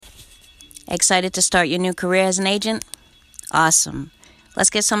Excited to start your new career as an agent? Awesome. Let's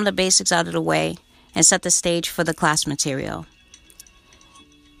get some of the basics out of the way and set the stage for the class material.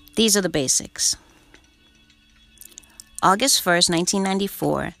 These are the basics. August 1st,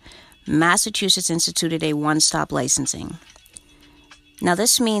 1994, Massachusetts instituted a one-stop licensing. Now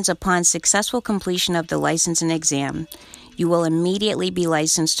this means upon successful completion of the licensing exam, you will immediately be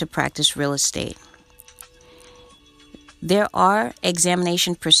licensed to practice real estate. There are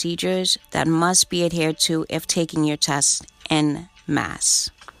examination procedures that must be adhered to if taking your test en masse.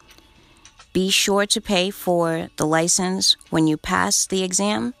 Be sure to pay for the license when you pass the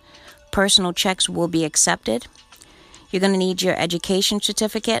exam. Personal checks will be accepted. You're going to need your education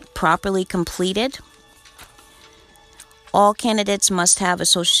certificate properly completed. All candidates must have a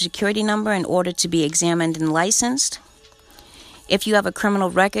social security number in order to be examined and licensed. If you have a criminal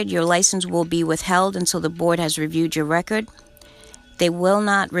record, your license will be withheld until the board has reviewed your record. They will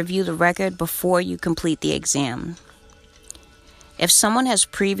not review the record before you complete the exam. If someone has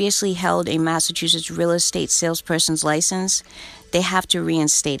previously held a Massachusetts real estate salesperson's license, they have to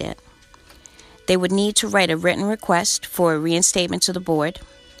reinstate it. They would need to write a written request for a reinstatement to the board.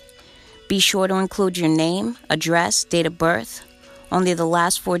 Be sure to include your name, address, date of birth, only the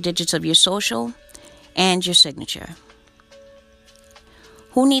last 4 digits of your social, and your signature.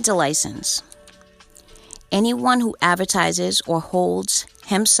 Who needs a license? Anyone who advertises or holds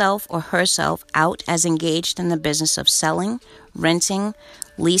himself or herself out as engaged in the business of selling, renting,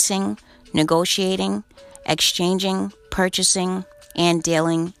 leasing, negotiating, exchanging, purchasing, and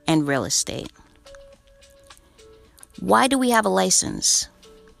dealing in real estate. Why do we have a license?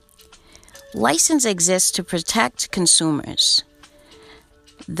 License exists to protect consumers.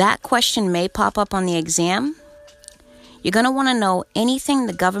 That question may pop up on the exam. You're going to want to know anything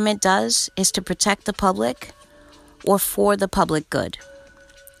the government does is to protect the public or for the public good.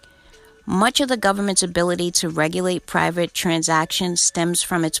 Much of the government's ability to regulate private transactions stems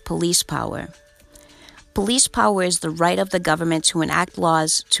from its police power. Police power is the right of the government to enact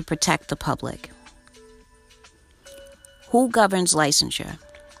laws to protect the public. Who governs licensure?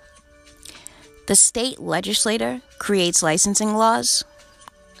 The state legislature creates licensing laws.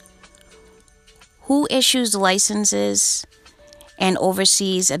 Who issues licenses and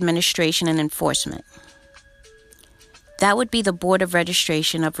oversees administration and enforcement? That would be the Board of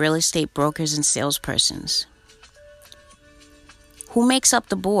Registration of Real Estate Brokers and Salespersons. Who makes up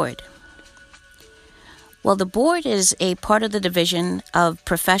the board? Well, the board is a part of the Division of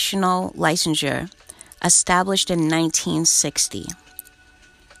Professional Licensure established in 1960.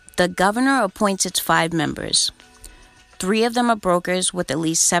 The governor appoints its 5 members. 3 of them are brokers with at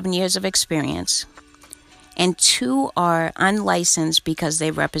least 7 years of experience, and 2 are unlicensed because they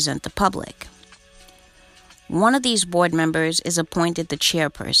represent the public. One of these board members is appointed the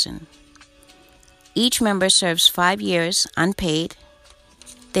chairperson. Each member serves 5 years unpaid.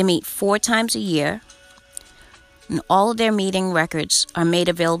 They meet 4 times a year, and all of their meeting records are made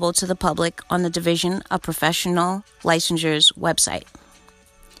available to the public on the Division of Professional Licensure's website.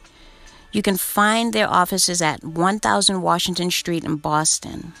 You can find their offices at 1000 Washington Street in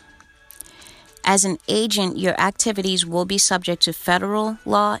Boston. As an agent, your activities will be subject to federal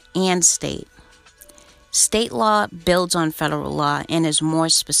law and state. State law builds on federal law and is more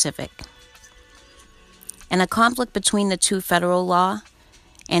specific. In a conflict between the 2 federal law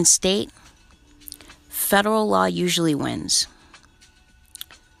and state, federal law usually wins.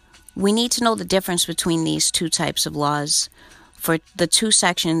 We need to know the difference between these 2 types of laws for the 2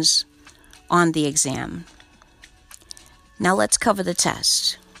 sections on the exam. Now let's cover the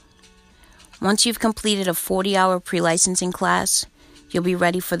test. Once you've completed a 40-hour pre-licensing class, you'll be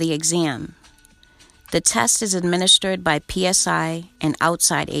ready for the exam. The test is administered by PSI, an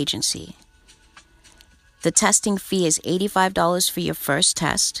outside agency. The testing fee is $85 for your first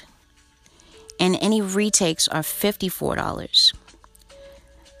test, and any retakes are $54.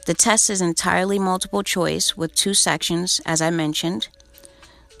 The test is entirely multiple choice with 2 sections, as I mentioned.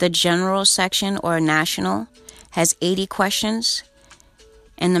 The general section, or national, has 80 questions,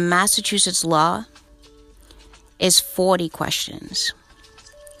 and the Massachusetts law is 40 questions.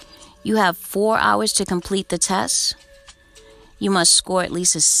 You have 4 hours to complete the test. You must score at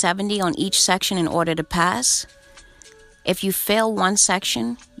least a 70 on each section in order to pass. If you fail one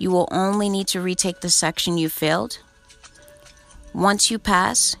section, you will only need to retake the section you failed. Once you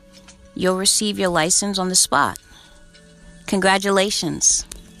pass, you'll receive your license on the spot. Congratulations.